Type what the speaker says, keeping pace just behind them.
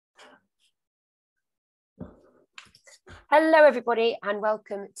Hello, everybody, and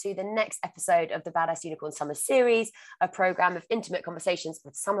welcome to the next episode of the Badass Unicorn Summer Series, a program of intimate conversations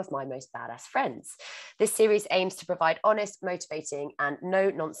with some of my most badass friends. This series aims to provide honest, motivating, and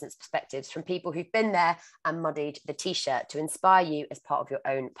no-nonsense perspectives from people who've been there and muddied the t-shirt to inspire you as part of your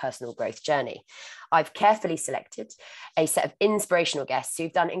own personal growth journey. I've carefully selected a set of inspirational guests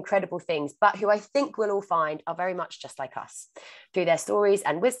who've done incredible things, but who I think we'll all find are very much just like us. Through their stories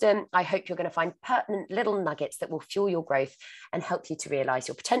and wisdom, I hope you're going to find pertinent little nuggets that will fuel your growth and help you to realize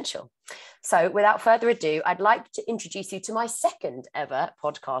your potential. So without further ado, I'd like to introduce you to my second ever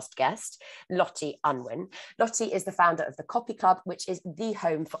podcast guest, Lottie Unwin. Lottie is the founder of the Copy Club, which is the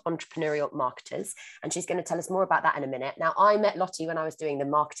home for entrepreneurial marketers. And she's going to tell us more about that in a minute. Now, I met Lottie when I was doing the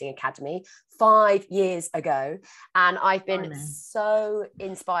Marketing Academy 5 years ago. And I've been so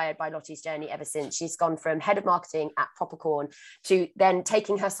inspired by Lottie's journey ever since. She's gone from head of marketing at Popcorn to then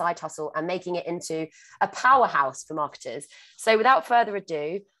taking her side hustle and making it into a powerhouse for marketers. So without further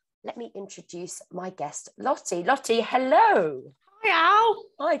ado, let me introduce my guest, Lottie. Lottie, hello. Hi, Al.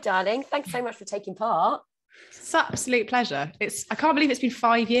 Hi, darling. Thanks so much for taking part. It's an absolute pleasure. I can't believe it's been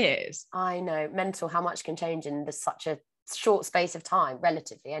 5 years. I know, mental, how much can change in such a short space of time,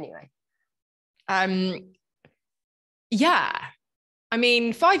 relatively anyway. Yeah. I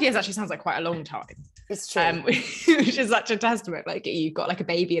mean, 5 years actually sounds like quite a long time. It's true. Which is such a testament. Like, you've got like a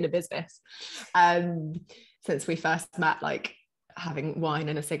baby in a business. Since we first met, like, having wine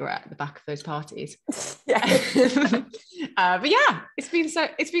and a cigarette at the back of those parties. Yeah. But yeah, it's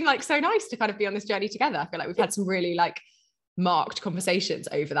been like so nice to kind of be on this journey together. I feel like we've had some really like marked conversations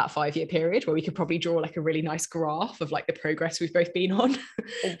over that 5-year period where we could probably draw like a really nice graph of like the progress we've both been on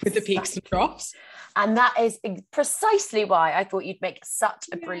with the peaks and troughs. And that is precisely why I thought you'd make such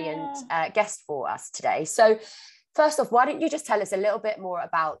a brilliant guest for us today. So first off, why don't you just tell us a little bit more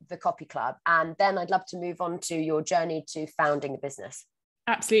about the Copy Club, and then I'd love to move on to your journey to founding a business.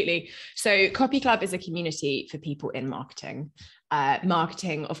 Absolutely. So Copy Club is a community for people in marketing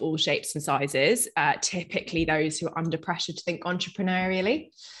of all shapes and sizes, typically those who are under pressure to think entrepreneurially,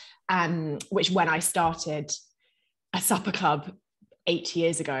 which when I started a supper club 8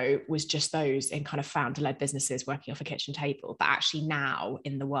 years ago was just those in kind of founder-led businesses working off a kitchen table. But actually now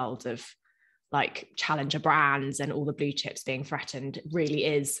in the world of like challenger brands and all the blue chips being threatened, really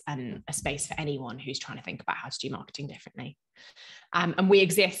is a space for anyone who's trying to think about how to do marketing differently. And we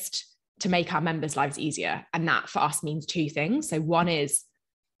exist to make our members' lives easier. And that for us means two things. So one is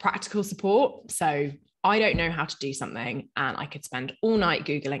practical support. So I don't know how to do something and I could spend all night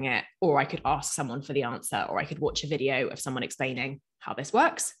Googling it, or I could ask someone for the answer, or I could watch a video of someone explaining how this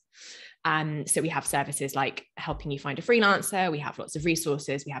works. So we have services like helping you find a freelancer. We have lots of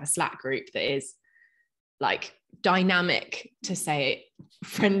resources. We have a Slack group that is like dynamic, to say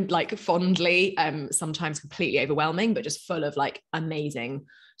it fondly, sometimes completely overwhelming, but just full of like amazing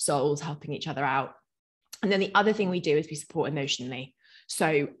souls helping each other out. And then the other thing we do is we support emotionally.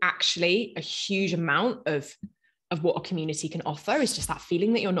 So actually a huge amount of what a community can offer is just that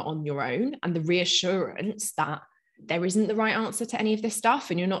feeling that you're not on your own, and the reassurance that there isn't the right answer to any of this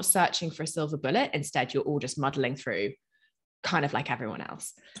stuff, and you're not searching for a silver bullet. Instead, you're all just muddling through kind of like everyone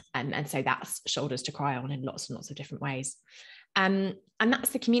else. And so that's shoulders to cry on in lots and lots of different ways. And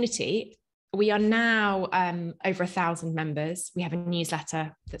that's the community. We are now over 1,000 members. We have a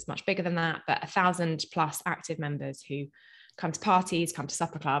newsletter that's much bigger than that, but 1,000 plus active members who come to parties, come to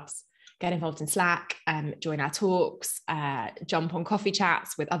supper clubs, get involved in Slack, join our talks, jump on coffee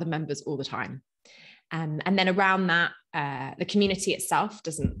chats with other members all the time. And then around that, the community itself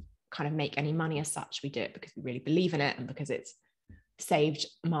doesn't kind of make any money as such. We do it because we really believe in it and because it's saved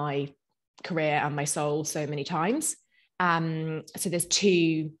my career and my soul so many times. So there's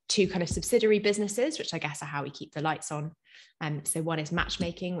two kind of subsidiary businesses, which I guess are how we keep the lights on. So one is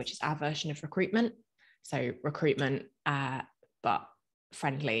matchmaking, which is our version of recruitment. So recruitment, but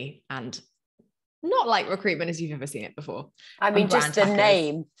friendly and not like recruitment as you've ever seen it before. I mean, just the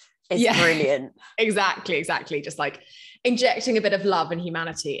name. It's brilliant. Exactly. Just like injecting a bit of love and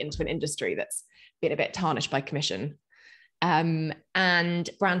humanity into an industry that's been a bit tarnished by commission. And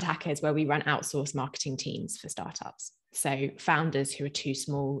Brand Hackers, where we run outsourced marketing teams for startups. So founders who are too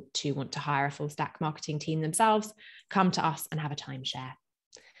small to want to hire a full stack marketing team themselves come to us and have a timeshare.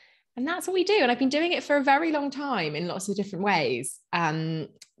 And that's what we do. And I've been doing it for a very long time in lots of different ways,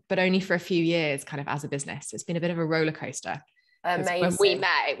 but only for a few years kind of as a business. It's been a bit of a roller coaster. Amazing. When we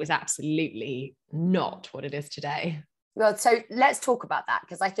met, it was absolutely not what it is today. Well, so let's talk about that,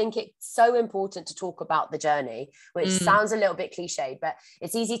 because I think it's so important to talk about the journey, which sounds a little bit cliched, but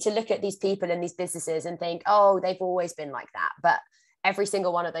it's easy to look at these people and these businesses and think, oh, they've always been like that. But every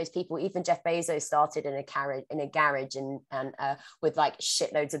single one of those people, even Jeff Bezos started in a garage and with like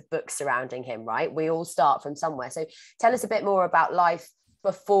shitloads of books surrounding him, right? We all start from somewhere. So tell us a bit more about life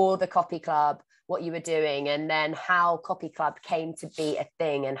before the Copy Club, what you were doing, and then how Copy Club came to be a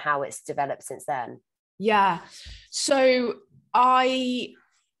thing and how it's developed since then. Yeah. So I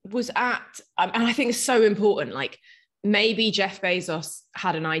was and I think it's so important, like maybe Jeff Bezos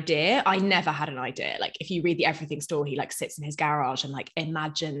had an idea. I never had an idea. Like if you read the Everything Store, he like sits in his garage and like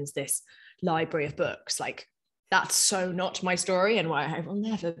imagines this library of books. Like that's so not my story, and why I will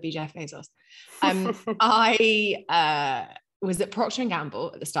never be Jeff Bezos. I was at Procter &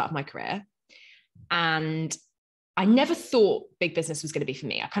 Gamble at the start of my career, and I never thought big business was going to be for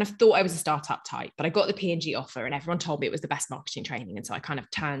me. I kind of thought I was a startup type, but I got the P&G offer and everyone told me it was the best marketing training. And so I kind of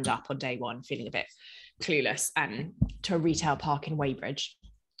turned up on day one feeling a bit clueless and to a retail park in Weybridge,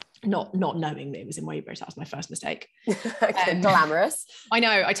 not knowing that it was in Weybridge. That was my first mistake. Glamorous. I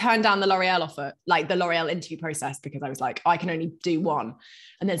know. I turned down the L'Oreal offer, like the L'Oreal interview process, because I was like, I can only do one.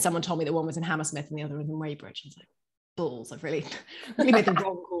 And then someone told me that one was in Hammersmith and the other was in Weybridge. I was like, balls, I've really made the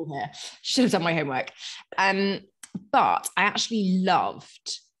wrong call here. Should have done my homework. But I actually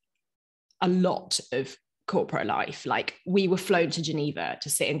loved a lot of corporate life. Like we were flown to Geneva to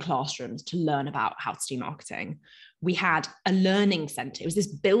sit in classrooms to learn about how to do marketing. We had a learning center. It was this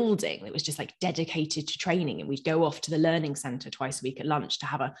building that was just like dedicated to training. And we'd go off to the learning center twice a week at lunch to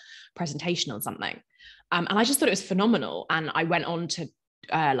have a presentation on something. And I just thought it was phenomenal. And I went on to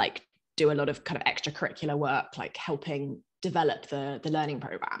like do a lot of kind of extracurricular work, like helping develop the learning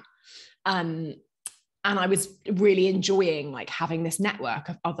program. And I was really enjoying like having this network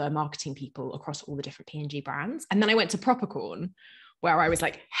of other marketing people across all the different P&G brands. And then I went to Propercorn, where I was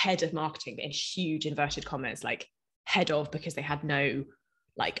like head of marketing, but in huge inverted commas, like head of, because they had no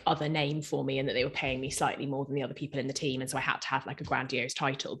like other name for me and that they were paying me slightly more than the other people in the team. And so I had to have like a grandiose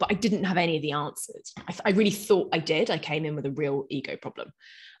title, but I didn't have any of the answers. I really thought I did. I came in with a real ego problem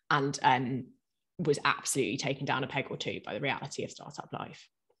and was absolutely taken down a peg or two by the reality of startup life.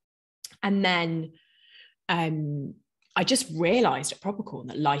 And then I just realized at Propercorn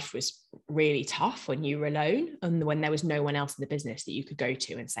that life was really tough when you were alone and when there was no one else in the business that you could go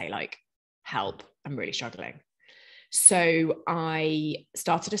to and say like, help, I'm really struggling. So I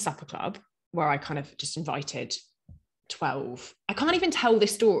started a supper club where I kind of just invited 12. I can't even tell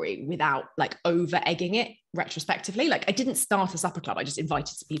this story without like over egging it retrospectively. Like I didn't start a supper club. I just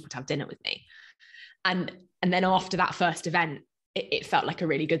invited some people to have dinner with me. And then after that first event, it felt like a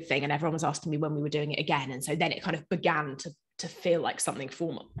really good thing. And everyone was asking me when we were doing it again. And so then it kind of began to feel like something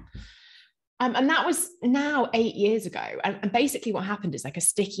formal. And that was now 8 years ago. And basically what happened is like a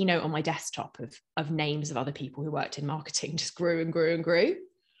sticky note on my desktop of names of other people who worked in marketing just grew and grew and grew.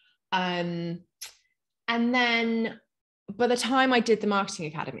 And then by the time I did the marketing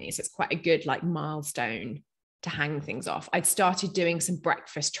academy, so it's quite a good like milestone to hang things off, I'd started doing some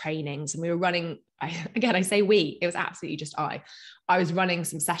breakfast trainings and we were running, I say we, it was absolutely just I was running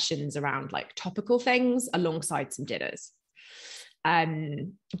some sessions around like topical things alongside some dinners.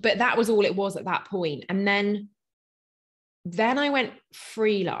 But that was all it was at that point. And then I went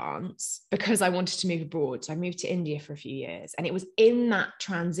freelance because I wanted to move abroad. So I moved to India for a few years. And it was in that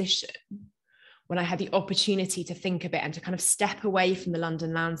transition when I had the opportunity to think a bit and to kind of step away from the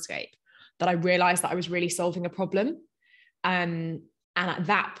London landscape that I realized that I was really solving a problem. And at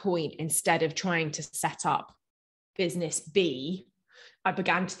that point, instead of trying to set up business B, I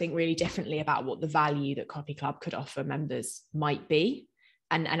began to think really differently about what the value that Copy Club could offer members might be,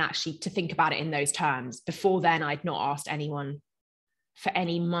 and actually to think about it in those terms. Before then, I'd not asked anyone for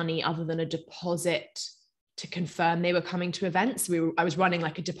any money other than a deposit to confirm they were coming to events. I was running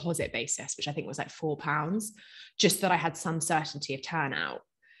like a deposit basis, which I think was like £4, just that I had some certainty of turnout.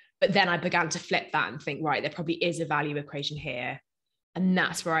 But then I began to flip that and think, right, there probably is a value equation here. And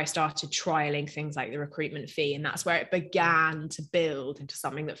that's where I started trialing things like the recruitment fee. And that's where it began to build into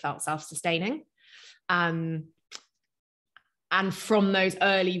something that felt self-sustaining. And from those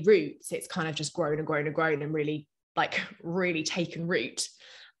early roots, it's kind of just grown and grown and grown and really taken root.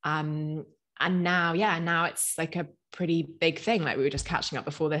 And now it's like a pretty big thing. Like we were just catching up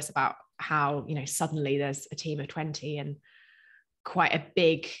before this about how, suddenly there's a team of 20 and quite a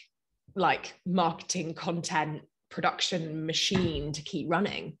big like marketing content production machine to keep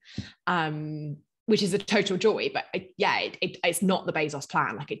running, which is a total joy. But it's not the Bezos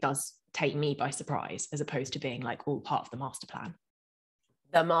plan. Like it does take me by surprise as opposed to being like all part of the master plan.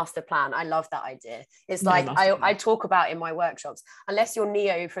 The master plan. I love that idea. It's No like master I plan. talk about in my workshops, unless you're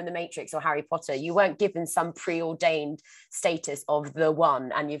Neo from the Matrix or Harry Potter, you weren't given some preordained status of the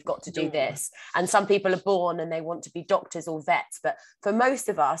one and you've got to do this. And some people are born and they want to be doctors or vets. But for most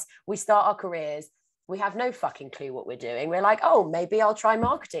of us, we start our careers, we have no fucking clue what we're doing. We're like, oh, maybe I'll try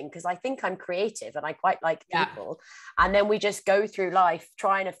marketing because I think I'm creative and I quite like people. And then we just go through life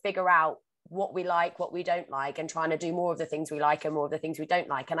trying to figure out what we like, what we don't like, and trying to do more of the things we like and more of the things we don't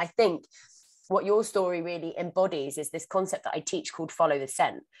like. And I think what your story really embodies is this concept that I teach called follow the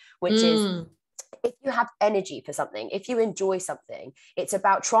scent, which is if you have energy for something, if you enjoy something, it's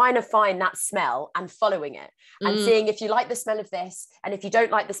about trying to find that smell and following it and seeing if you like the smell of this and if you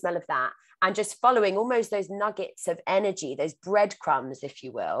don't like the smell of that, and just following almost those nuggets of energy, those breadcrumbs, if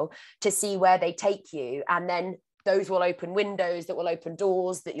you will, to see where they take you. And then those will open windows, that will open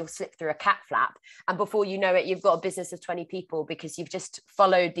doors, that you'll slip through a cat flap. And before you know it, you've got a business of 20 people because you've just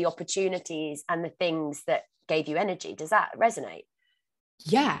followed the opportunities and the things that gave you energy. Does that resonate?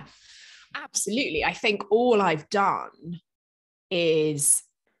 Yeah, absolutely. I think all I've done is,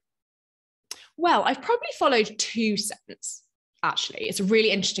 well, I've probably followed two scents, actually. It's a really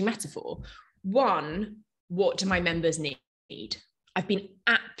interesting metaphor. One, what do my members need? I've been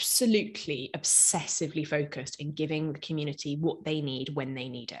absolutely obsessively focused in giving the community what they need when they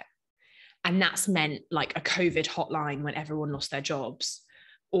need it. And that's meant like a COVID hotline when everyone lost their jobs,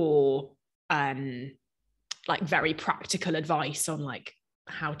 or like very practical advice on like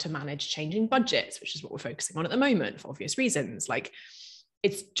how to manage changing budgets, which is what we're focusing on at the moment for obvious reasons. Like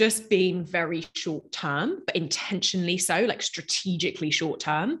it's just been very short term, but intentionally so, like strategically short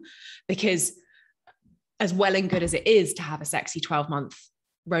term, because as well and good as it is to have a sexy 12-month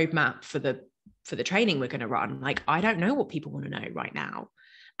roadmap for the training we're going to run, like I don't know what people want to know right now.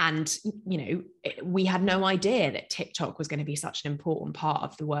 And, you know, we had no idea that TikTok was going to be such an important part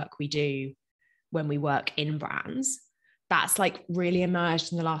of the work we do when we work in brands. That's like really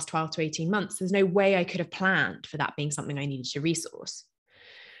emerged in the last 12 to 18 months. There's no way I could have planned for that being something I needed to resource.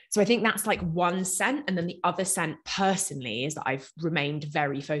 So I think that's like one scent. And then the other scent personally is that I've remained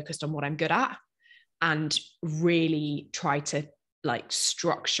very focused on what I'm good at and really try to like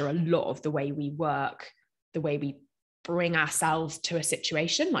structure a lot of the way we work, the way we bring ourselves to a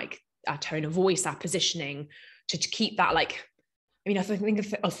situation, like our tone of voice, our positioning, to keep that like, I mean, I think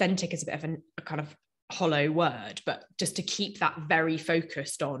of authentic as a bit of a kind of hollow word, but just to keep that very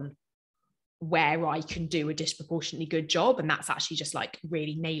focused on where I can do a disproportionately good job. And that's actually just like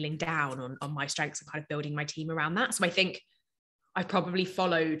really nailing down on my strengths and kind of building my team around that. So I think I've probably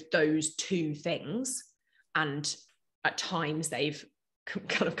followed those two things, and at times they've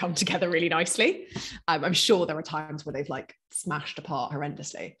kind of come together really nicely. I'm sure there are times where they've like smashed apart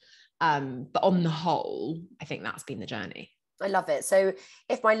horrendously. But on the whole, I think that's been the journey. I love it. So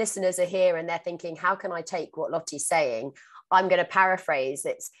if my listeners are here and they're thinking, how can I take what Lottie's saying? I'm going to paraphrase.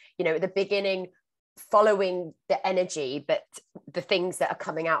 It's, you know, at the beginning, following the energy, but the things that are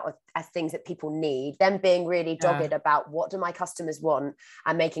coming out as things that people need, then being really dogged about what do my customers want,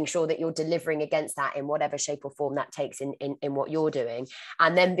 and making sure that you're delivering against that in whatever shape or form that takes in what you're doing.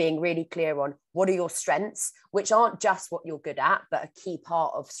 And then being really clear on what are your strengths, which aren't just what you're good at, but a key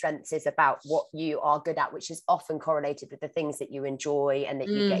part of strengths is about what you are good at, which is often correlated with the things that you enjoy and that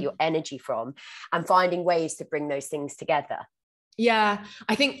you get your energy from, and finding ways to bring those things together. Yeah,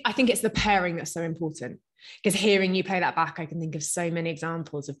 I think it's the pairing that's so important, because hearing you play that back, I can think of so many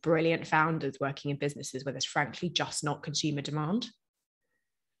examples of brilliant founders working in businesses where there's frankly just not consumer demand.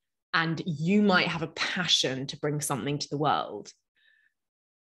 And you might have a passion to bring something to the world,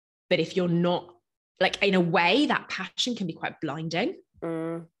 but if you're not, like, in a way, that passion can be quite blinding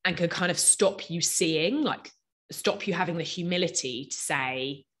and can kind of stop you seeing, like stop you having the humility to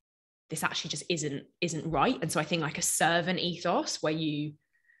say, this actually just isn't right. And so I think like a servant ethos, where you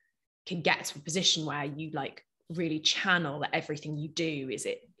can get to a position where you like really channel that everything you do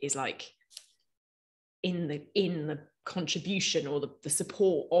is like in the contribution or the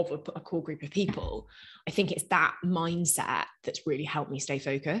support of a core group of people. I think it's that mindset that's really helped me stay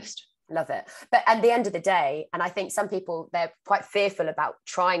focused. Love it. But at the end of the day, and I think some people, they're quite fearful about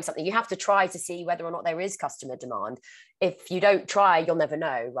trying something. You have to try to see whether or not there is customer demand. If you don't try, you'll never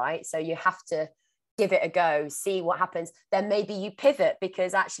know, right? So you have to give it a go, see what happens. Then maybe you pivot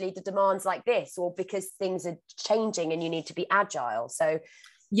because actually the demand's like this, or because things are changing and you need to be agile. So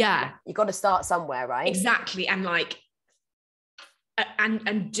yeah, you got to start somewhere, right? Exactly. And like,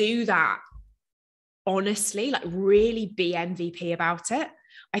 and do that honestly, like really be MVP about it.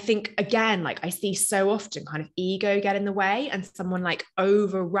 I think, again, like I see so often kind of ego get in the way, and someone like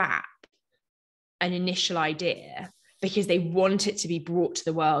overwrap an initial idea because they want it to be brought to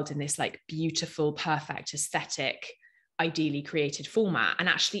the world in this like beautiful, perfect, aesthetic, ideally created format. And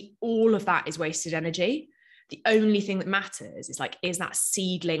actually all of that is wasted energy. The only thing that matters is like, is that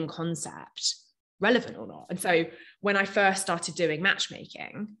seedling concept relevant or not? And so when I first started doing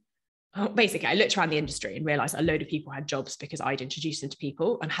matchmaking, basically I looked around the industry and realized a load of people had jobs because I'd introduced them to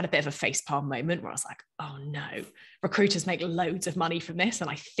people, and had a bit of a facepalm moment where I was like, oh no, recruiters make loads of money from this, and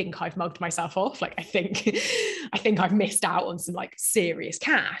I think I've mugged myself off. Like I think I've missed out on some like serious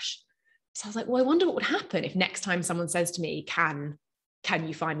cash. So I was like, well, I wonder what would happen if next time someone says to me, can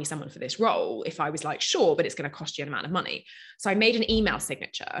you find me someone for this role? If I was like, sure, but it's going to cost you an amount of money. So I made an email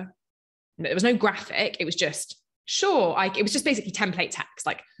signature. There was no graphic. It was just, sure, it was just basically template text,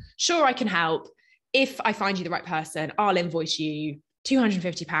 like, sure, I can help. If I find you the right person, I'll invoice you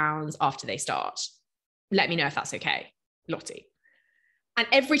 £250 after they start. Let me know if that's okay, Lottie. And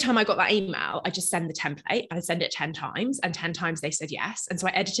every time I got that email, I just send the template, and I send it 10 times, and 10 times they said yes. And so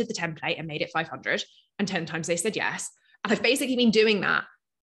I edited the template and made it 500, and 10 times they said yes. And I've basically been doing that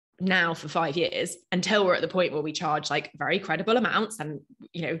now for 5 years, until we're at the point where we charge like very credible amounts. And,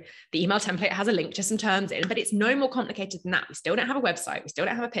 you know, the email template has a link to some terms in, but it's no more complicated than that. We still don't have a website. We still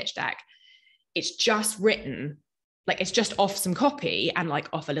don't have a pitch deck. It's just written, like, it's just off some copy and like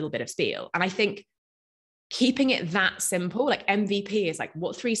off a little bit of spiel. And I think keeping it that simple, like MVP is like,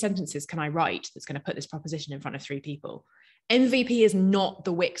 what 3 sentences can I write that's going to put this proposition in front of 3 people? MVP is not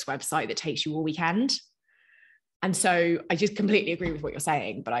the Wix website that takes you all weekend. And so I just completely agree with what you're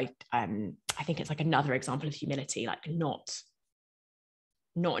saying, but I think it's like another example of humility, like not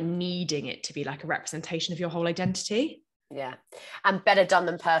needing it to be like a representation of your whole identity. Yeah. And better done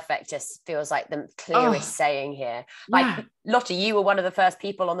than perfect just feels like the clearest saying here. Like, yeah. Lottie, you were one of the first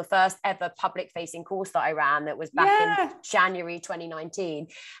people on the first ever public facing course that I ran, that was back in January 2019.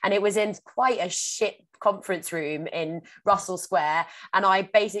 And it was in quite a shit conference room in Russell Square. And I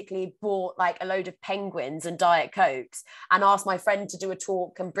basically bought like a load of penguins and Diet Cokes and asked my friend to do a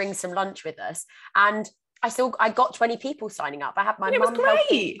talk and bring some lunch with us. And I got 20 people signing up. I had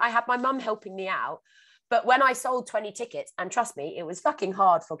my mum helping me out. But when I sold 20 tickets, and trust me, it was fucking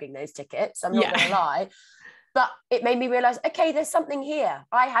hard fogging those tickets, I'm not going to lie, but it made me realize, okay, there's something here.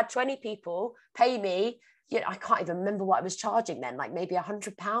 I had 20 people pay me, I can't even remember what I was charging then, like maybe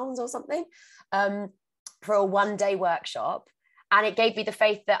 £100 or something, for a 1-day workshop. And it gave me the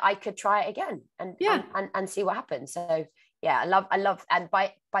faith that I could try it again and see what happens. So yeah, I love, and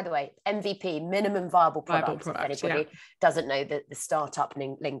by the way, MVP, minimum viable product, if anybody doesn't know the startup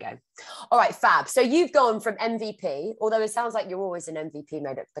lingo. All right, fab. So you've gone from MVP, although it sounds like you're always an MVP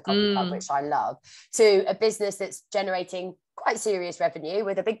made at the Copy Club, which I love, to a business that's generating quite serious revenue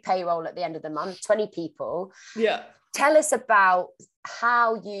with a big payroll at the end of the month, 20 people. Yeah. Tell us about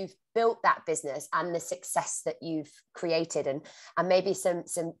how you've built that business and the success that you've created, and maybe some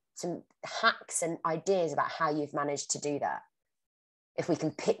hacks and ideas about how you've managed to do that. If we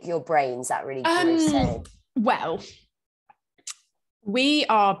can pick your brains, that really saying. Well, we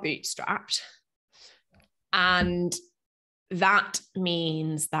are bootstrapped, and that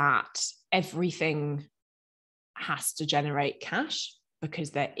means that everything has to generate cash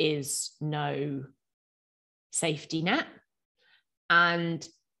because there is no safety net. And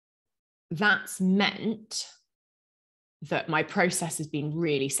that's meant that my process has been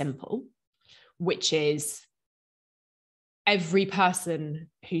really simple, which is every person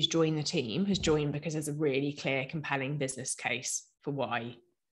who's joined the team has joined because there's a really clear, compelling business case for why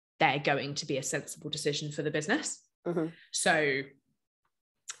they're going to be a sensible decision for the business. Mm-hmm. So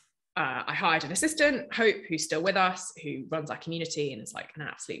I hired an assistant, Hope, who's still with us, who runs our community and is like an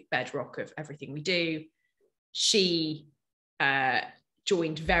absolute bedrock of everything we do. She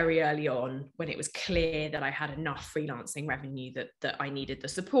joined very early on when it was clear that I had enough freelancing revenue that I needed the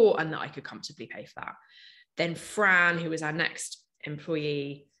support and that I could comfortably pay for that. Then Fran, who was our next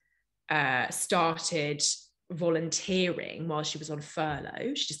employee, started volunteering while she was on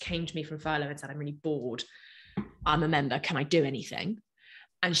furlough. She just came to me from furlough and said, I'm really bored. I'm a member. Can I do anything?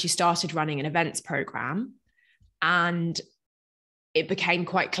 And she started running an events program. And it became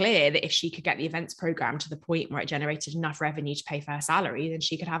quite clear that if she could get the events program to the point where it generated enough revenue to pay for her salary, then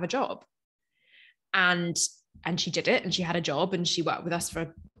she could have a job. And she did it, and she had a job, and she worked with us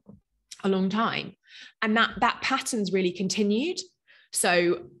for a long time. And that pattern's really continued.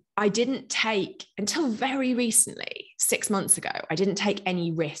 So I didn't take, until very recently, 6 months ago, I didn't take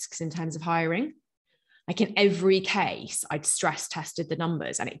any risks in terms of hiring. Like in every case, I'd stress tested the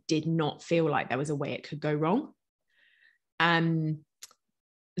numbers and it did not feel like there was a way it could go wrong.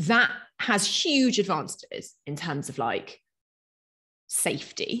 That has huge advantages in terms of like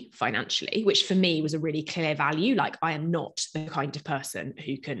safety financially, which for me was a really clear value. Like, I am not the kind of person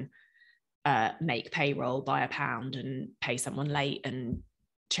who can make payroll by a pound and pay someone late and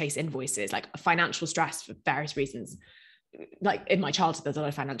chase invoices. Like, financial stress for various reasons, like in my childhood there's a lot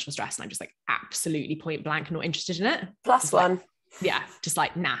of financial stress, and I'm just like absolutely point blank not interested in it. Plus just one. Like, yeah, just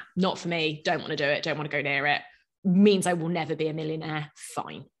like, nah, not for me, don't want to do it, don't want to go near it, means I will never be a millionaire,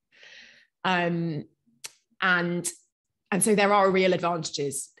 fine. And so there are real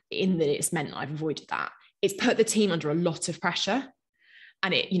advantages in that it's meant I've avoided that. It's put the team under a lot of pressure,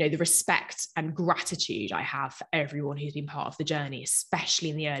 and it, you know, the respect and gratitude I have for everyone who's been part of the journey, especially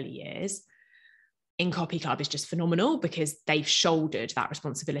in the early years in Copy Club, is just phenomenal, because they've shouldered that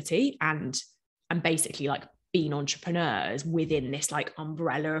responsibility and basically like been entrepreneurs within this like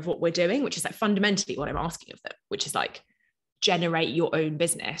umbrella of what we're doing, which is like fundamentally what I'm asking of them, which is like, generate your own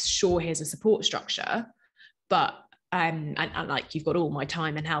business. Sure, here's a support structure, but and like, you've got all my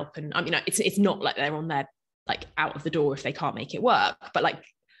time and help, and I mean, it's not like they're on their like out of the door if they can't make it work, but like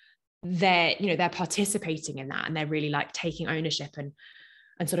they're participating in that, and they're really like taking ownership and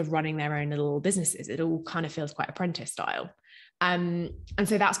sort of running their own little businesses. It all kind of feels quite apprentice style. And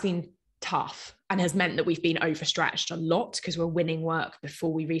so that's been tough and has meant that we've been overstretched a lot because we're winning work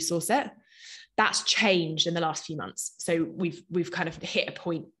before we resource it. That's changed in the last few months. So we've kind of hit a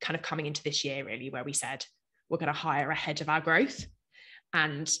point kind of coming into this year really where we said we're going to hire ahead of our growth.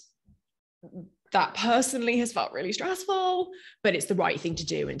 And that personally has felt really stressful, but it's the right thing to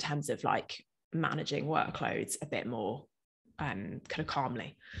do in terms of like managing workloads a bit more kind of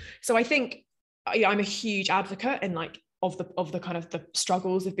calmly. So I think I'm a huge advocate in like of the kind of the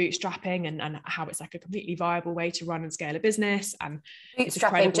struggles of bootstrapping and how it's like a completely viable way to run and scale a business. And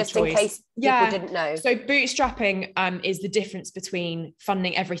bootstrapping, just choice. In case people didn't know. So bootstrapping is the difference between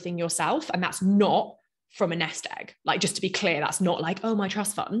funding everything yourself, and that's not from a nest egg. Like, just to be clear, that's not like, oh, my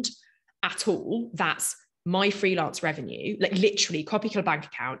trust fund at all. That's my freelance revenue, like literally Copy Club bank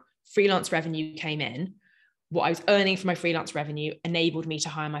account, freelance revenue came in. What I was earning from my freelance revenue enabled me to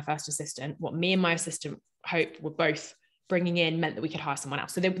hire my first assistant. What me and my assistant Hope were both bringing in meant that we could hire someone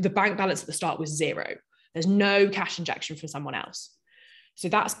else. So the bank balance at the start was zero. There's no cash injection from someone else. So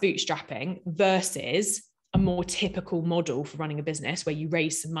that's bootstrapping versus a more typical model for running a business where you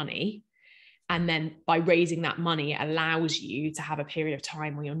raise some money, and then by raising that money, it allows you to have a period of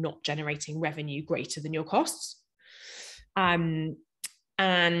time where you're not generating revenue greater than your costs. And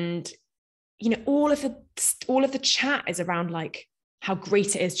you know, all of the chat is around like how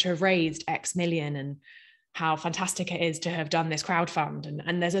great it is to have raised X million and how fantastic it is to have done this crowdfund.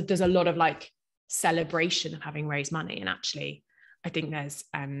 And there's a lot of like celebration of having raised money. And actually, I think there's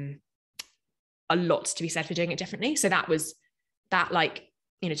a lot to be said for doing it differently. So that was that, like,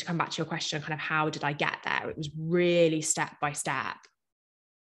 you know, to come back to your question, kind of how did I get there? It was really step by step,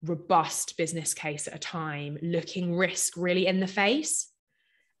 robust business case at a time, looking risk really in the face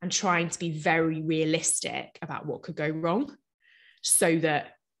and trying to be very realistic about what could go wrong, so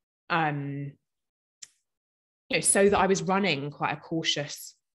that you know, so that I was running quite a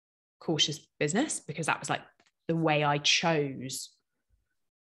cautious business, because that was like the way I chose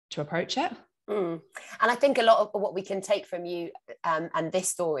to approach it. And I think a lot of what we can take from you and this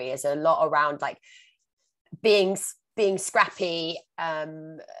story is a lot around like being scrappy,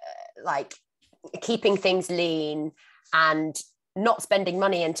 like keeping things lean and not spending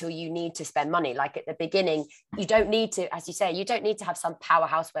money until you need to spend money. Like at the beginning, you don't need to, as you say, you don't need to have some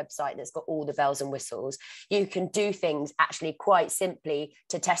powerhouse website that's got all the bells and whistles. You can do things actually quite simply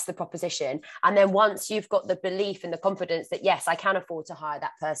to test the proposition. And then once you've got the belief and the confidence that, yes, I can afford to hire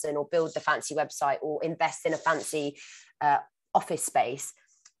that person or build the fancy website or invest in a fancy office space.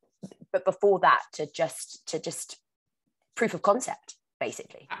 But before that, to just proof of concept,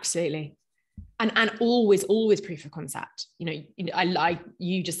 basically. Absolutely. And always proof of concept. You know,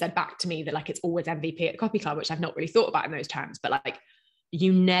 you just said back to me that like it's always MVP at Copy Club, which I've not really thought about in those terms, but like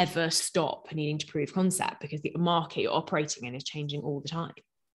you never stop needing to prove concept because the market you're operating in is changing all the time.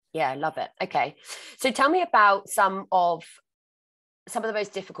 Yeah, I love it. Okay. So tell me about some of the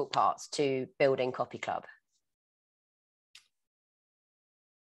most difficult parts to building Copy Club.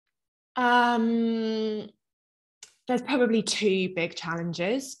 There's probably two big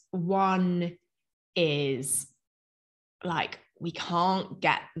challenges. One is like, we can't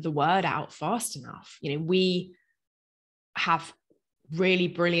get the word out fast enough. You know, we have really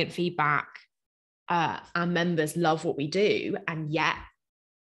brilliant feedback. Our members love what we do, and yet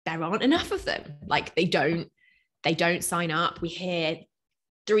there aren't enough of them. Like they don't sign up. We hear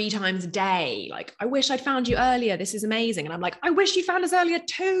 3 times a day, like, I wish I'd found you earlier, this is amazing. And I'm like, I wish you found us earlier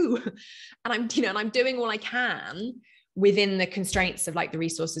too. And I'm doing all I can, within the constraints of like the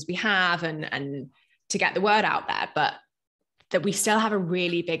resources we have and to get the word out there, but that we still have a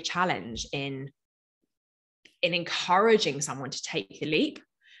really big challenge in encouraging someone to take the leap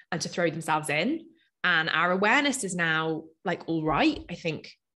and to throw themselves in. And our awareness is now like all right. I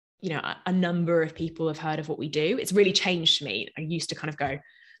think, you know, a number of people have heard of what we do. It's really changed for me. I used to kind of go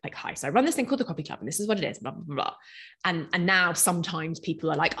like, hi, so I run this thing called the Copy Club and this is what it is, blah, blah, blah. And now sometimes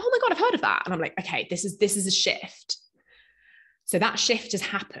people are like, oh my God, I've heard of that. And I'm like, okay, this is a shift. So that shift has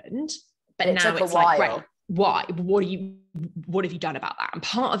happened, but now it's like, right, why? What have you done about that? And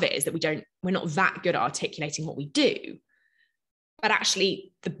part of it is that we're not that good at articulating what we do. But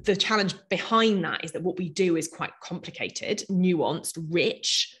actually the challenge behind that is that what we do is quite complicated, nuanced,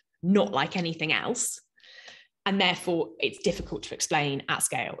 rich, not like anything else. And therefore it's difficult to explain at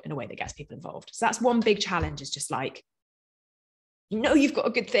scale in a way that gets people involved. So that's one big challenge, is just like, you know, you've got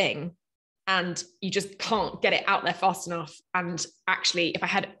a good thing and you just can't get it out there fast enough. And actually, if I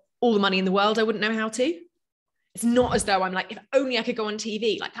had all the money in the world, I wouldn't know how to. It's not as though I'm like, if only I could go on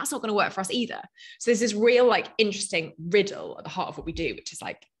TV, like that's not going to work for us either. So there's this real like interesting riddle at the heart of what we do, which is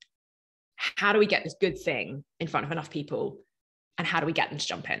like, how do we get this good thing in front of enough people and how do we get them to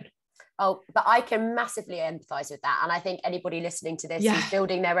jump in? Oh, but I can massively empathize with that. And I think anybody listening to this who's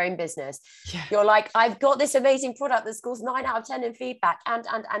building their own business, you're like, I've got this amazing product that scores 9 out of 10 in feedback. And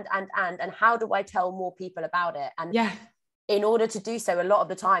how do I tell more people about it? And in order to do so, a lot of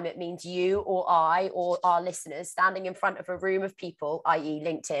the time, it means you or I or our listeners standing in front of a room of people, i.e.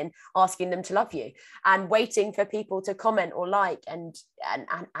 LinkedIn, asking them to love you and waiting for people to comment or like. And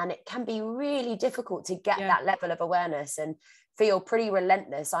it can be really difficult to get that level of awareness and feel pretty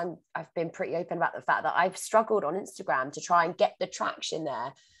relentless. I've been pretty open about the fact that I've struggled on Instagram to try and get the traction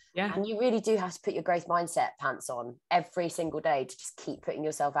there. Yeah. And you really do have to put your growth mindset pants on every single day to just keep putting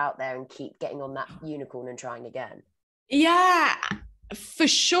yourself out there and keep getting on that unicorn and trying again. Yeah, for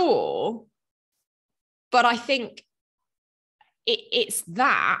sure. But I think it's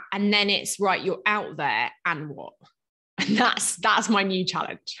that, and then it's right, you're out there and what? And that's my new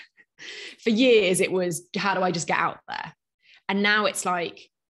challenge. For years, it was, how do I just get out there? And now it's like,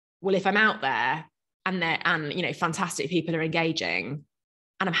 well, if I'm out there and you know, fantastic people are engaging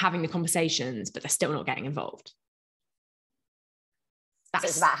and I'm having the conversations, but they're still not getting involved. So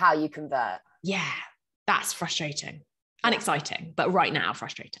it's about how you convert. Yeah, that's frustrating. And exciting, but right now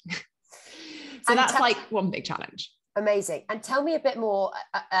frustrating. So that's like one big challenge. Amazing. And tell me a bit more,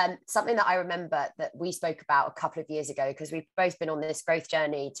 something that I remember that we spoke about a couple of years ago, because we've both been on this growth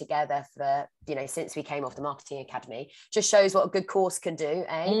journey together for, you know, since we came off the marketing academy. Just shows what a good course can do,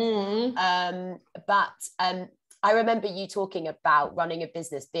 eh? But I remember you talking about running a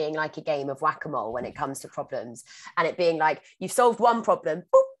business being like a game of whack-a-mole when it comes to problems, and it being like, you've solved one problem,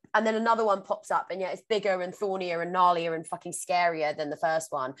 boop, and then another one pops up, and it's bigger and thornier and gnarlier and fucking scarier than the first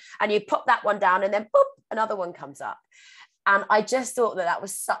one. And you pop that one down and then boop, another one comes up. And I just thought that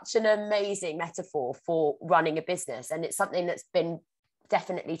was such an amazing metaphor for running a business. And it's something that's been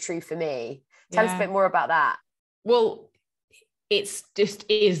definitely true for me. Tell us a bit more about that. Well, it's just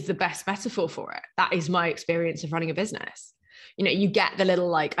is the best metaphor for it. That is my experience of running a business. You know, you get the little,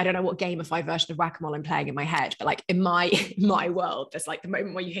 like, I don't know what gamified version of whack-a-mole I'm playing in my head, but like in my world, there's like the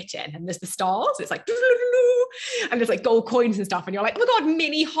moment where you hit it and there's the stars. It's like, and there's like gold coins and stuff. And you're like, oh my God,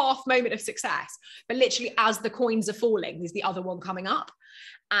 mini half moment of success. But literally as the coins are falling, there's the other one coming up.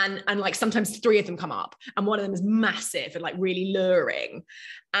 And like sometimes 3 of them come up and one of them is massive and like really luring.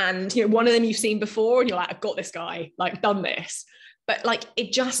 And, you know, one of them you've seen before and you're like, I've got this guy, like done this. But like,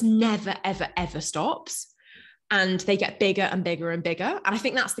 it just never, ever, ever stops. And they get bigger and bigger and bigger. And I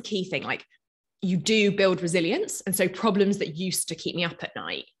think that's the key thing. Like, you do build resilience. And so problems that used to keep me up at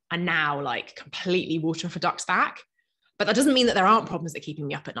night are now like completely water off a duck's back. But that doesn't mean that there aren't problems that are keeping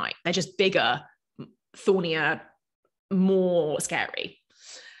me up at night. They're just bigger, thornier, more scary.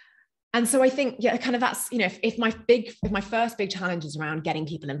 And so I think, kind of that's, you know, if my first big challenge is around getting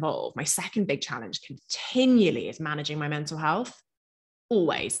people involved, my second big challenge continually is managing my mental health.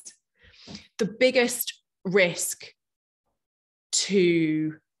 Always. The biggest risk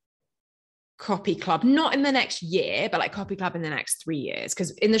to Copy Club, not in the next year, but like Copy Club in the next 3 years, because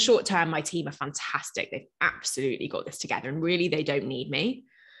in the short term, my team are fantastic. They've absolutely got this together and really they don't need me.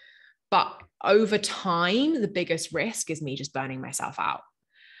 But over time, the biggest risk is me just burning myself out.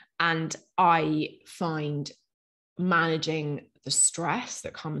 And I find managing the stress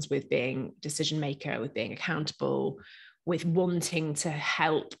that comes with being decision maker, with being accountable, with wanting to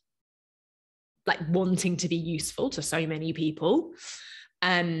help, like wanting to be useful to so many people.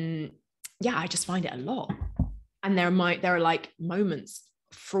 I just find it a lot. And there are like moments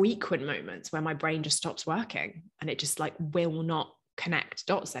frequent moments where my brain just stops working and it just like will not connect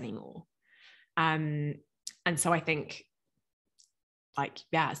dots anymore. And so I think like,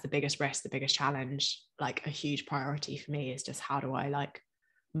 yeah, it's the biggest risk, the biggest challenge. Like a huge priority for me is just how do I like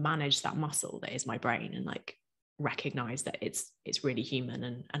manage that muscle that is my brain, and like recognize that it's really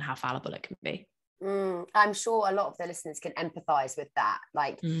human and how fallible it can be. I'm sure a lot of the listeners can empathize with that,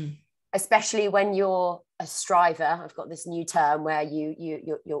 like especially when you're a striver. I've got this new term where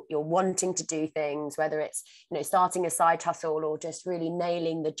you're wanting to do things, whether it's, you know, starting a side hustle or just really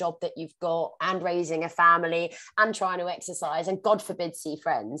nailing the job that you've got and raising a family and trying to exercise and God forbid see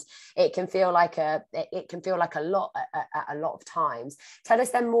friends. It can feel like a lot a lot of times. Tell us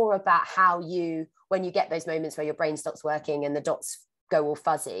then more about how you, when you get those moments where your brain stops working and the dots go all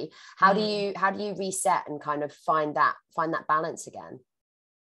fuzzy, how do you reset and kind of find that balance again?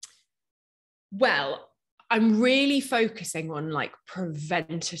 Well, I'm really focusing on like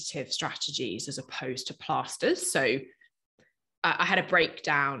preventative strategies as opposed to plasters. So I had a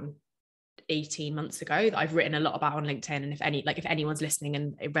breakdown 18 months ago that I've written a lot about on LinkedIn. And if anyone's listening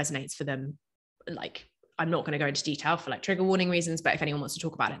and it resonates for them, like I'm not going to go into detail for like trigger warning reasons, but if anyone wants to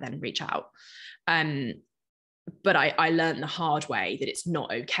talk about it, then reach out. But I learned the hard way that it's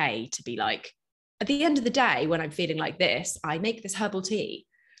not okay to be like, at the end of the day, when I'm feeling like this, I make this herbal tea.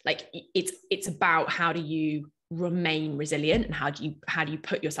 Like it's about how do you remain resilient and how do you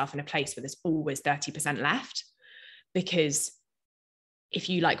put yourself in a place where there's always 30% left? Because if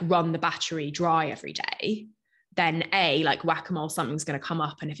you like run the battery dry every day, then A, like whack-a-mole, something's going to come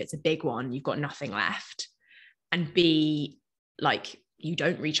up. And if it's a big one, you've got nothing left. And B, like you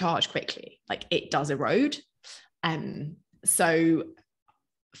don't recharge quickly, like it does erode. So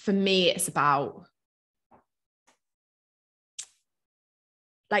for me, it's about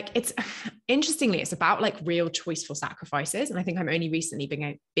like, it's interestingly, it's about like real choiceful sacrifices. And I think I'm only recently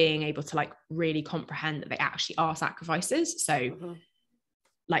being able to like really comprehend that they actually are sacrifices. So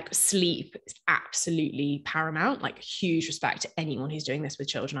like sleep is absolutely paramount, like huge respect to anyone who's doing this with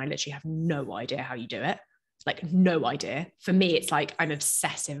children. I literally have no idea how you do it. Like no idea. For me, it's like I'm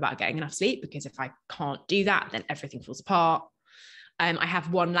obsessive about getting enough sleep, because if I can't do that, then everything falls apart. I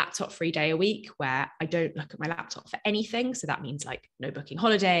have one laptop free day a week where I don't look at my laptop for anything. So that means like no booking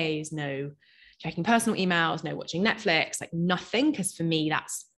holidays, no checking personal emails, no watching Netflix, like nothing. Because for me,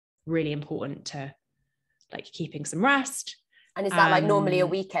 that's really important to like keeping some rest. And is that like normally a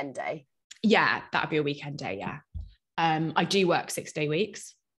weekend day? Yeah, that would be a weekend day. Yeah. I do work 6-day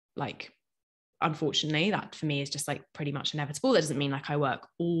weeks. Like, unfortunately, that for me is just like pretty much inevitable. That doesn't mean like I work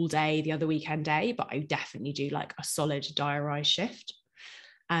all day the other weekend day, but I definitely do like a solid diarised shift.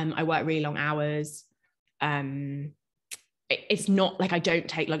 I work really long hours. It's not like I don't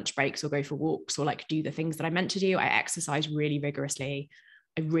take lunch breaks or go for walks or like do the things that I meant to do. I exercise really rigorously.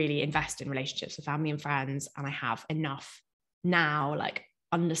 I really invest in relationships with family and friends. And I have enough now, like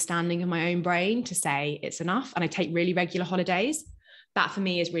understanding of my own brain to say it's enough. And I take really regular holidays. That for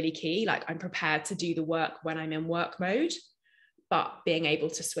me is really key. Like I'm prepared to do the work when I'm in work mode, but being able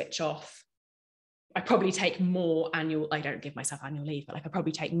to switch off. I probably take more I don't give myself annual leave, but like I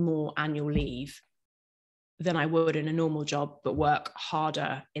probably take more annual leave than I would in a normal job, but work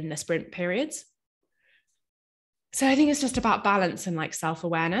harder in the sprint periods. So I think it's just about balance and like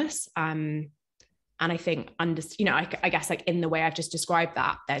self-awareness. And I think, I guess like in the way I've just described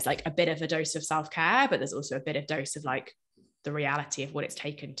that, there's like a bit of a dose of self-care, but there's also a bit of dose of like the reality of what it's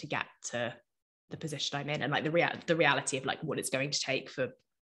taken to get to the position I'm in, and like the reality of like what it's going to take for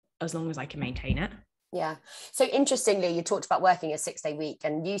as long as I can maintain it. Yeah. So interestingly, you talked about working a 6-day week,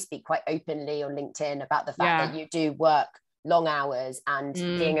 and you speak quite openly on LinkedIn about the fact that you do work long hours, and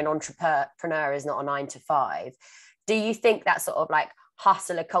being an entrepreneur is not a 9 to 5. Do you think that sort of like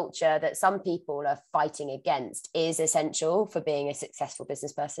hustler culture that some people are fighting against is essential for being a successful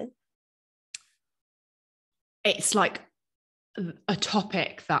business person? It's like a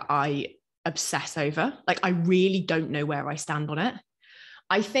topic that I obsess over. Like I really don't know where I stand on it.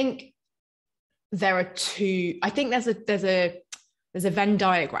 I think there are two. I think there's a Venn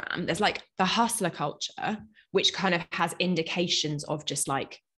diagram. There's like the hustler culture, which kind of has indications of just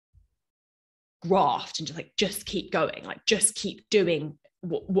like graft and just keep going, like just keep doing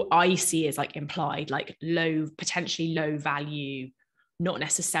what I see as like implied, like potentially low value, not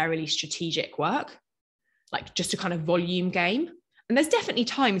necessarily strategic work, like just a kind of volume game. And there's definitely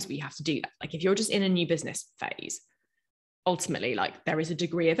times where you have to do that. Like if you're just in a new business phase, ultimately, like there is a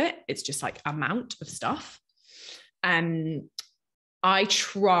degree of it. It's just like amount of stuff. I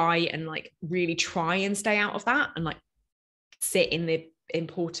try and like really try and stay out of that and like sit in the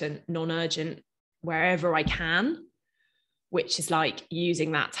important, non-urgent wherever I can. which is like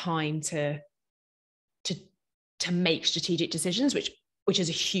using that time to make strategic decisions, which is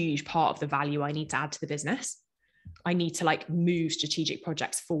a huge part of the value I need to add to the business. I need to like move strategic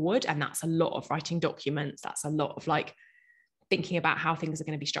projects forward. And that's a lot of writing documents. That's a lot of like thinking about how things are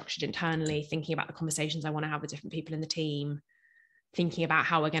going to be structured internally, thinking about the conversations I want to have with different people in the team, thinking about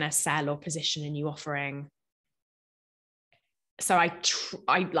how we're going to sell or position a new offering. So I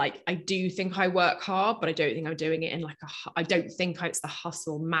do think I work hard, but I don't think I'm doing it in like I don't think it's the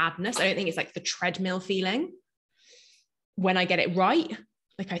hustle madness. I don't think it's like the treadmill feeling when I get it right.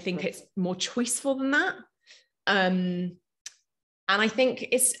 Like, I think it's more choiceful than that. And I think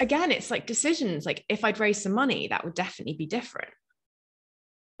it's like decisions. Like, if I'd raised some money, that would definitely be different.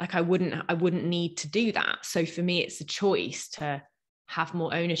 Like, I wouldn't need to do that. So for me, it's a choice to have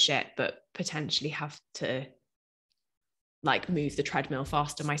more ownership, but potentially have to like move the treadmill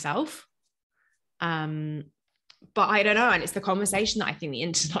faster myself. But I don't know. And it's the conversation that I think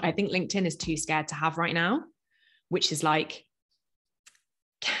LinkedIn is too scared to have right now, which is like,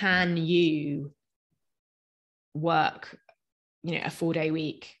 can you work, a 4-day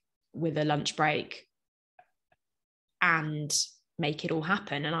week with a lunch break and make it all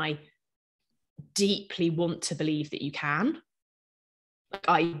happen? And I deeply want to believe that you can. Like,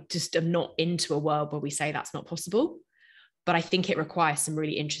 I just am not into a world where we say that's not possible. But I think it requires some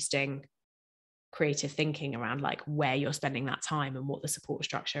really interesting creative thinking around like where you're spending that time and what the support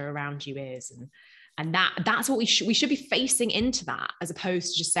structure around you is. And that's what we should be facing into that, as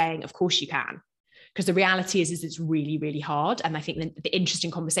opposed to just saying, of course you can. Because the reality is it's really, really hard. And I think the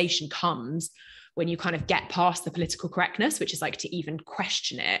interesting conversation comes when you kind of get past the political correctness, which is like, to even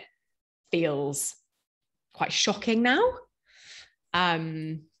question it feels quite shocking now.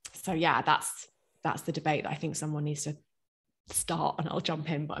 So yeah, that's the debate that I think someone needs to start, and I'll jump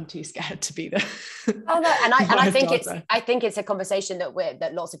in, but I'm too scared to be there. Oh no, and I think it's a conversation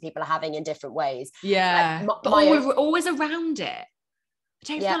that lots of people are having in different ways. Yeah, like, but we're always around it. I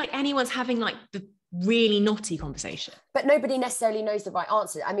don't feel like anyone's having like the really knotty conversation. But nobody necessarily knows the right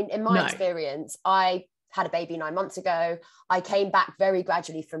answer. I mean, in my experience, I had a baby 9 months ago. I came back very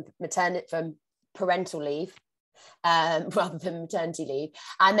gradually from parental leave, rather than maternity leave,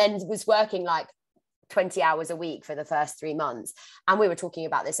 and then was working like 20 hours a week for the first 3 months. And we were talking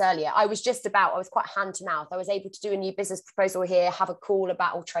about this earlier. I was quite hand to mouth. I was able to do a new business proposal here, have a call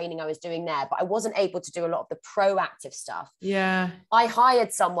about all training I was doing there, but I wasn't able to do a lot of the proactive stuff. Yeah. I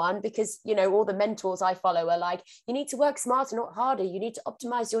hired someone because, all the mentors I follow are like, you need to work smarter, not harder. You need to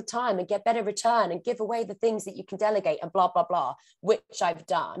optimize your time and get better return and give away the things that you can delegate and blah, blah, blah, which I've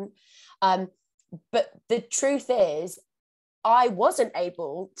done. But the truth is, I wasn't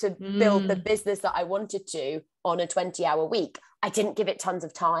able to build the business that I wanted to on a 20-hour week. I didn't give it tons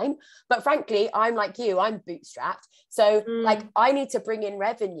of time, but frankly, I'm like you, I'm bootstrapped. So like, I need to bring in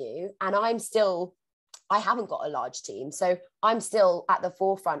revenue, and I haven't got a large team. So I'm still at the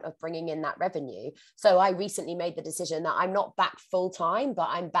forefront of bringing in that revenue. So I recently made the decision that I'm not back full time, but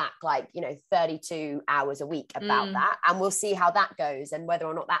I'm back 32 hours a week about that. And we'll see how that goes and whether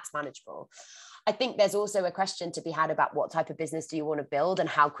or not that's manageable. I think there's also a question to be had about what type of business do you want to build and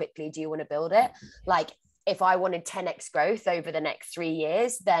how quickly do you want to build it? Like, if I wanted 10x growth over the next 3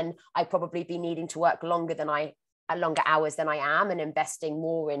 years, then I'd probably be needing to work longer hours than I am and investing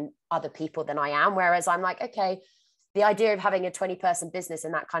more in other people than I am. Whereas I'm like, okay, the idea of having a 20-person business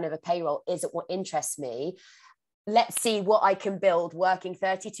and that kind of a payroll isn't what interests me. Let's see what I can build working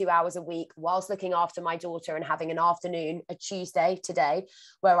 32 hours a week whilst looking after my daughter and having an afternoon, a Tuesday today,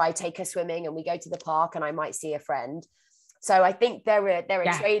 where I take her swimming and we go to the park and I might see a friend. So I think there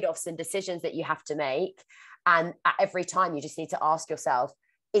are trade-offs and decisions that you have to make. And at every time you just need to ask yourself,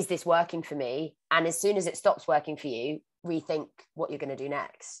 is this working for me? And as soon as it stops working for you, rethink what you're going to do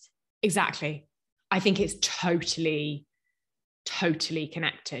next. Exactly. I think it's totally, totally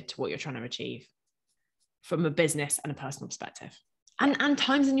connected to what you're trying to achieve from a business and a personal perspective, and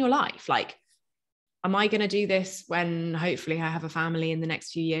times in your life. Like, am I going to do this when hopefully I have a family in the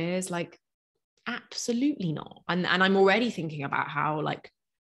next few years? Like, absolutely not. And I'm already thinking about how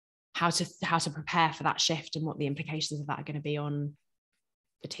to prepare for that shift and what the implications of that are going to be on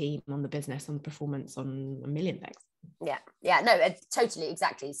the team, on the business, on the performance, on a million things. Yeah, no, totally,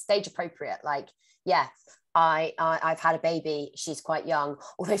 exactly. Stage appropriate. Like, yeah, I've had a baby. She's quite young.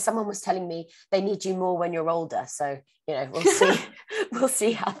 Although someone was telling me they need you more when you're older. So, we'll see. We'll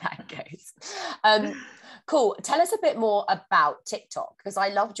see how that goes. Cool. Tell us a bit more about TikTok, because I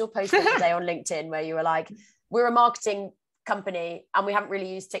loved your post today on LinkedIn where you were like, we're a marketing company and we haven't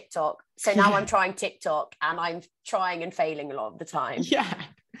really used TikTok. So now I'm trying TikTok and I'm trying and failing a lot of the time. Yeah.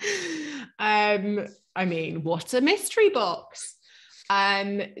 I mean, what a mystery box.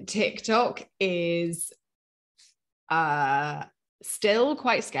 TikTok is still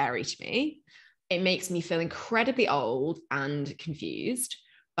quite scary to me. It makes me feel incredibly old and confused,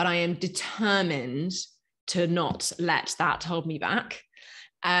 but I am determined to not let that hold me back.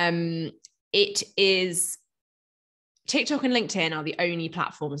 It is TikTok and LinkedIn are the only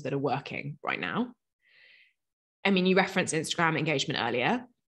platforms that are working right now. I mean, you referenced Instagram engagement earlier.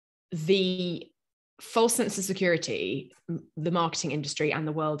 The false sense of security the marketing industry and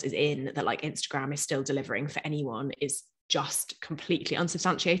the world is in, that like Instagram is still delivering for anyone, is just completely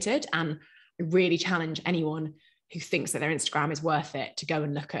unsubstantiated. And I really challenge anyone who thinks that their Instagram is worth it to go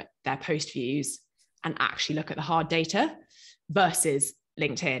and look at their post views and actually look at the hard data versus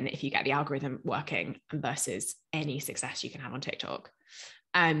LinkedIn, if you get the algorithm working, and versus any success you can have on TikTok.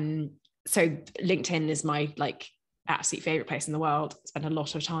 So LinkedIn is my like absolute favorite place in the world. I spend a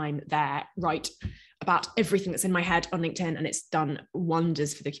lot of time there, write about everything that's in my head on LinkedIn, and it's done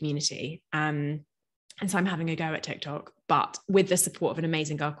wonders for the community. And so I'm having a go at TikTok, but with the support of an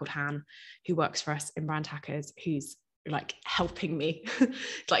amazing girl called Han, who works for us in Brand Hackers, who's like helping me,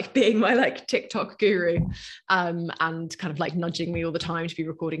 like being my like TikTok guru, and kind of like nudging me all the time to be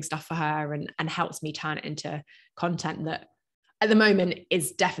recording stuff for her, and helps me turn it into content that at the moment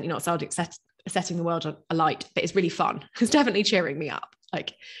is definitely not setting the world alight, but it's really fun. It's definitely cheering me up.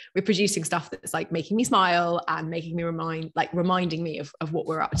 Like we're producing stuff that's like making me smile and making me reminding me of what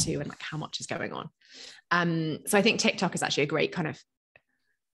we're up to and like how much is going on. So I think TikTok is actually a great kind of,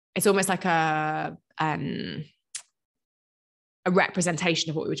 it's almost like a representation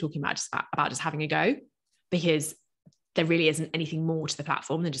of what we were talking about, just having a go, because there really isn't anything more to the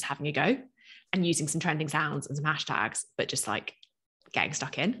platform than just having a go and using some trending sounds and some hashtags, but just like getting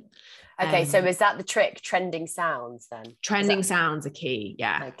stuck in. Okay, so is that the trick? Trending sounds then? Trending sounds are key,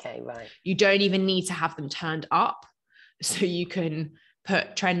 yeah. Okay, right. You don't even need to have them turned up. So you can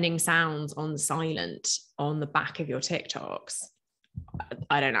put trending sounds on silent on the back of your TikToks.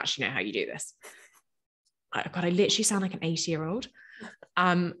 I don't actually know how you do this. God, I literally sound like an 80-year-old.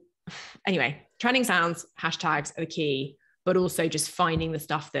 Anyway, trending sounds, hashtags are the key, but also just finding the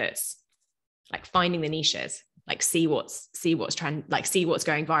stuff that's like finding the niches, like see what's trend, like see what's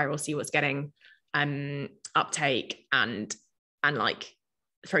going viral, see what's getting uptake, and like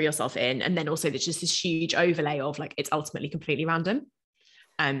throw yourself in. And then also there's just this huge overlay of like it's ultimately completely random.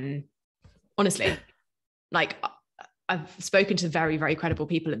 Honestly, like I've spoken to very, very credible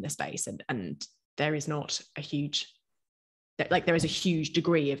people in this space, and there is not a huge, like there is a huge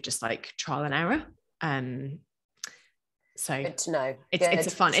degree of just like trial and error. So good to know.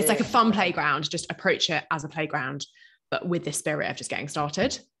 It's like a fun playground. Just approach it as a playground, but with the spirit of just getting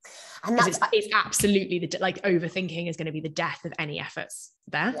started. And that's it's absolutely like overthinking is going to be the death of any efforts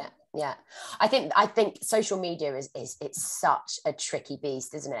there. Yeah. I think social media is it's such a tricky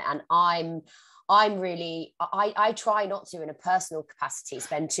beast, isn't it? And I'm really, I try not to, in a personal capacity,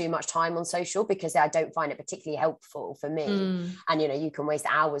 spend too much time on social, because I don't find it particularly helpful for me. And, you can waste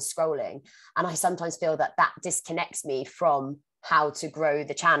hours scrolling. And I sometimes feel that disconnects me from how to grow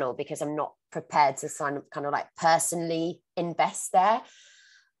the channel, because I'm not prepared to kind of like personally invest there.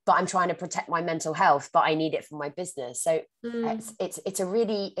 But I'm trying to protect my mental health, but I need it for my business. So it's a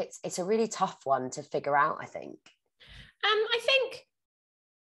really tough one to figure out, I think. I think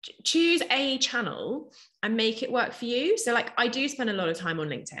choose a channel and make it work for you. So like I do spend a lot of time on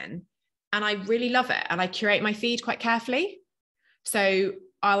LinkedIn and I really love it, and I curate my feed quite carefully. So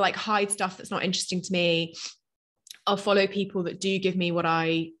I'll like hide stuff that's not interesting to me. I'll follow people that do give me what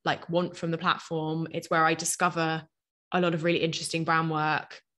I like want from the platform. It's where I discover a lot of really interesting brand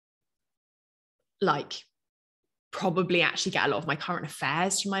work, like probably actually get a lot of my current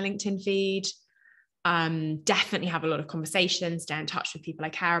affairs from my LinkedIn feed. Definitely have a lot of conversations, stay in touch with people I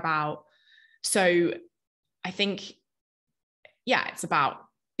care about. So I think, yeah, it's about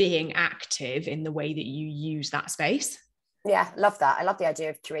being active in the way that you use that space. Yeah, love that. I love the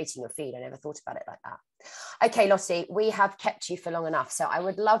idea of curating your feed. I never thought about it like that. Okay, Lottie, we have kept you for long enough. So I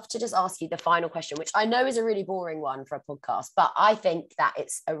would love to just ask you the final question, which I know is a really boring one for a podcast, but I think that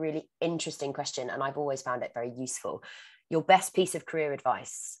it's a really interesting question and I've always found it very useful. Your best piece of career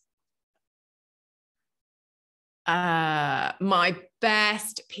advice? My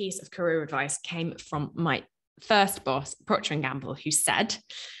best piece of career advice came from my first boss, Procter & Gamble, who said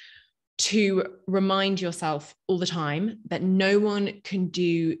to remind yourself all the time that no one can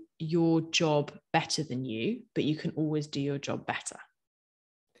do your job better than you, but you can always do your job better.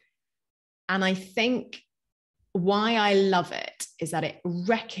 And I think why I love it is that it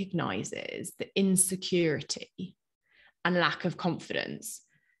recognizes the insecurity and lack of confidence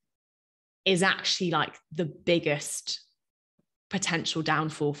is actually like the biggest potential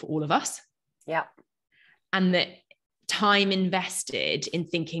downfall for all of us. Yeah. And that time invested in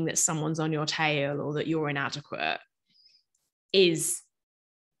thinking that someone's on your tail or that you're inadequate is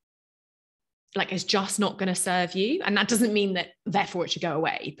just not going to serve you. And that doesn't mean that therefore it should go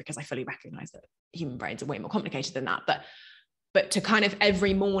away, because I fully recognize that human brains are way more complicated than that. But to kind of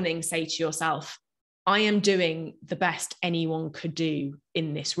every morning say to yourself, I am doing the best anyone could do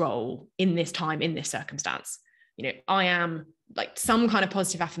in this role, in this time, in this circumstance. You know, I am, like, some kind of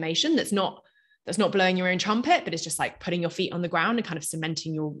positive affirmation that's not blowing your own trumpet, but it's just like putting your feet on the ground and kind of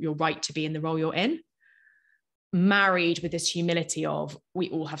cementing your right to be in the role you're in, married with this humility of, we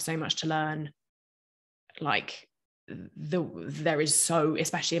all have so much to learn. Like, there is so,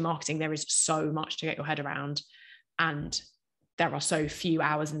 especially in marketing, there is so much to get your head around, and there are so few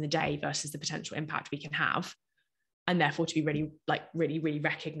hours in the day versus the potential impact we can have. And therefore to be really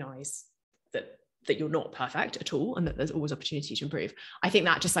recognize that you're not perfect at all, and that there's always opportunity to improve. I think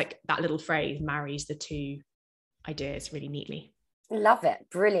that just like that little phrase marries the two ideas really neatly. Love it.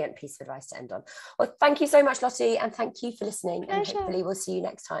 Brilliant piece of advice to end on. Well, thank you so much, Lottie, and thank you for listening. Pleasure. And hopefully we'll see you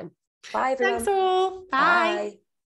next time. Bye, everyone. Thanks all. Bye. Bye.